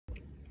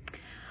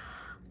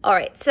All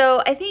right,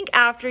 so I think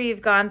after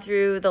you've gone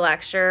through the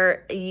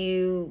lecture,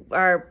 you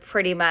are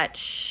pretty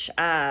much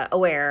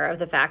aware of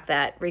the fact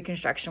that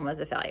Reconstruction was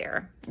a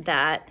failure,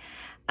 that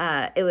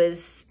it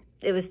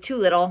was too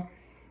little.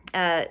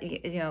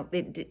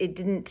 It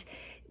didn't.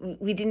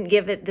 We didn't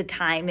give it the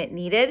time it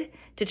needed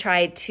to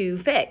try to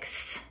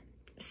fix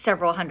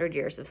several hundred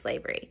years of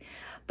slavery.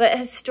 But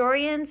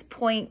historians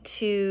point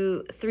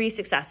to three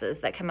successes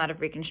that come out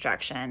of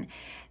Reconstruction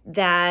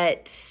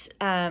that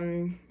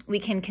we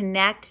can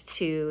connect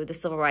to the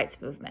civil rights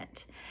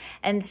movement.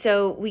 And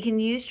so we can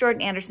use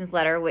Jordan Anderson's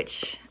letter,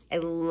 which I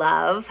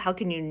love. How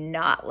can you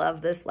not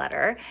love this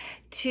letter?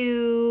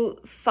 To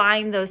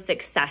find those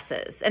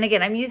successes. And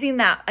again, I'm using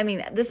that. I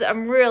mean,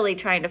 I'm really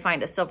trying to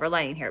find a silver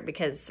lining here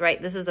because,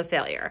 right, this is a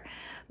failure.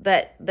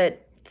 But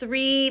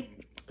three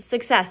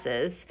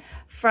successes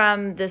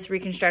from this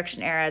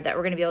Reconstruction era that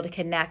we're going to be able to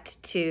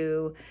connect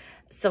to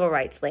civil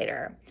rights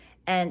later.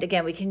 And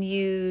again, we can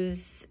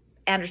use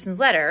Anderson's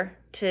letter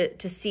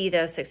to see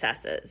those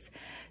successes.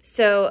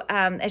 So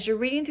as you're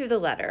reading through the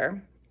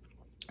letter,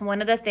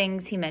 one of the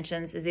things he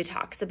mentions is he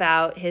talks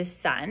about his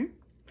son.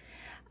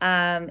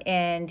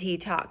 And he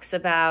talks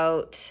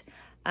about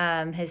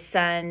his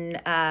son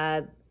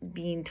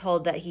being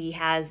told that he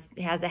has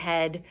a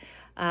head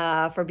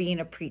for being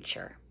a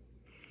preacher.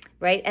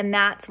 Right. And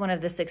that's one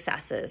of the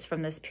successes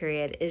from this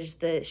period is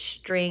the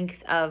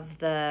strength of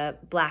the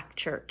Black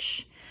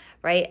church.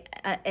 Right.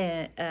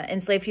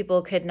 Enslaved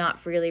people could not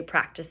freely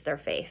practice their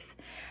faith.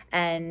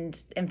 And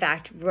in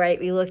fact, right,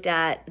 we looked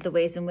at the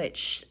ways in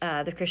which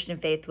the Christian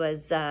faith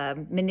was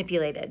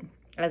manipulated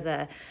as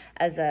a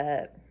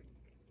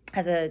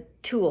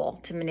tool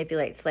to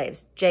manipulate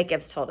slaves.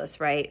 Jacobs told us,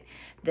 right,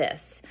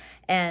 this.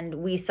 And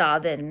we saw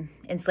then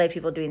enslaved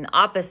people doing the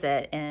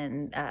opposite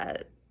in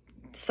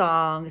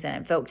songs and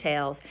in folk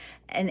tales.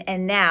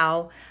 And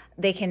now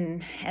they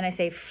can, and I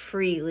say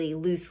freely,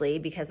 loosely,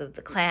 because of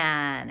the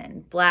Klan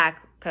and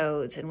black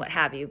codes and what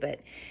have you, but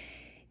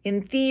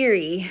in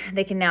theory,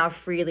 they can now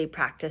freely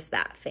practice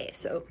that faith.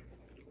 So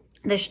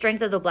the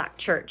strength of the Black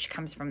church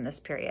comes from this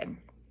period,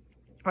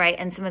 right?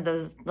 And some of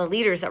the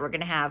leaders that we're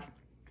going to have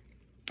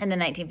in the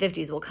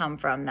 1950s will come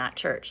from that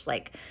church,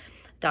 like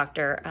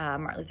Dr.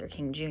 Martin Luther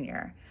King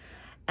Jr.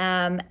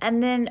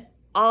 And then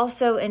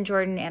also in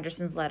Jordan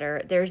Anderson's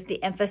letter, there's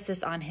the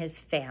emphasis on his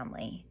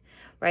family,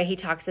 right? He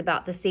talks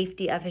about the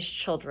safety of his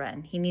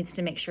children. He needs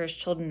to make sure his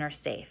children are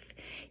safe.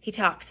 He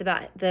talks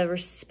about the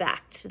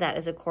respect that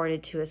is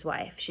accorded to his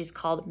wife. She's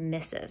called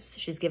Mrs.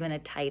 She's given a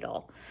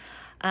title.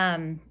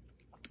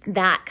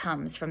 That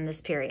comes from this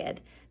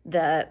period.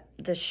 The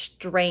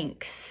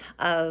strength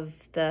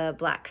of the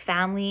Black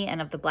family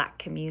and of the Black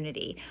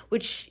community,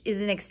 which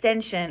is an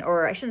extension,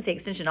 or I shouldn't say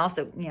extension,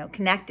 also,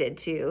 connected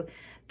to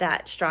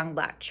that strong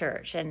Black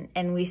church.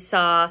 And we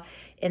saw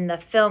in the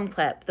film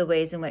clip the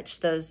ways in which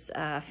those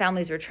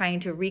families were trying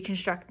to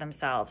reconstruct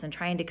themselves and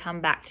trying to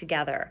come back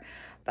together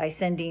by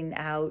sending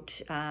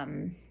out,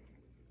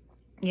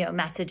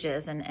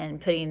 messages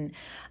and putting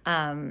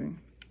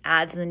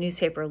ads in the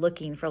newspaper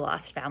looking for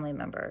lost family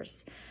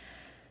members.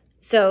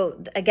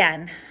 So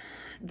again,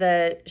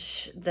 the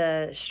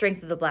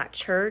strength of the Black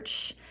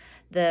church,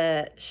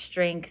 the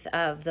strength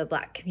of the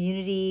Black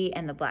community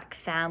and the Black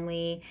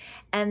family.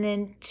 And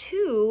then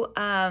two,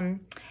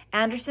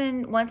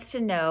 Anderson wants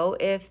to know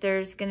if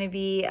there's going to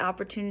be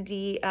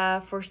opportunity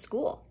for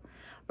school,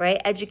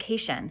 right?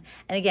 Education.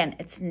 And again,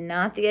 it's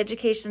not the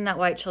education that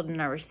white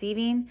children are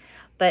receiving,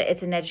 but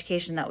it's an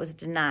education that was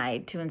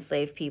denied to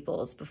enslaved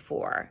peoples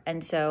before.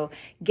 And so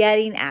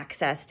getting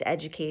access to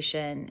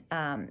education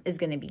is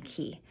going to be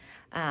key,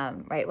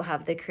 right? We'll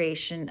have the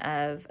creation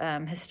of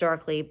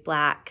historically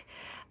Black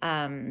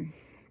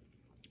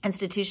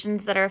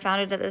institutions that are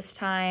founded at this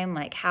time,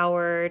 like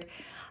Howard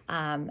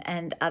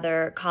and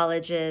other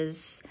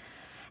colleges.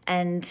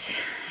 And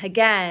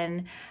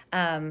again,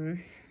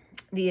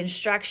 the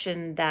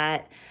instruction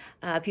that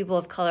people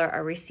of color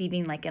are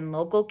receiving, like in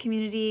local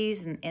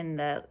communities and in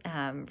the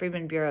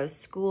Freedmen Bureau's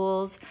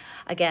schools.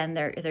 Again,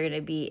 they're going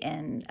to be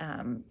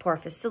in poor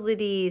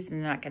facilities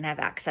and they're not going to have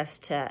access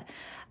to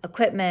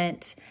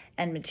equipment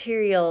and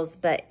materials,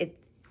 but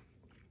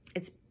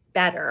it's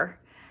better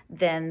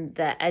than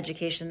the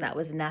education that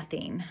was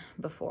nothing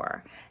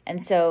before.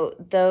 And so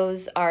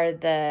those are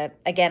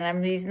again,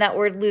 I'm using that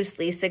word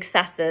loosely,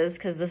 successes,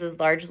 because this is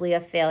largely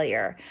a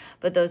failure,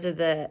 but those are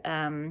the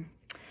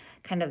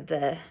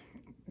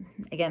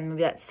again,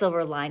 maybe that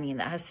silver lining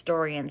that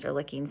historians are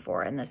looking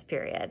for in this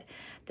period.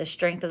 The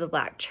strength of the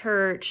Black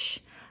church,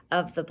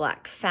 of the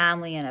Black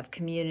family and of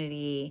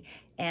community,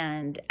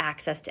 and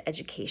access to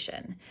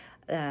education.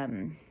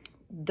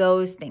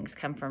 Those things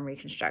come from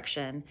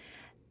Reconstruction,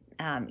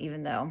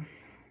 even though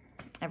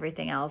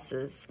everything else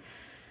is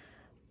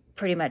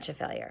pretty much a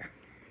failure.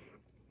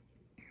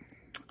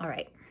 All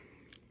right,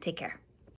 take care.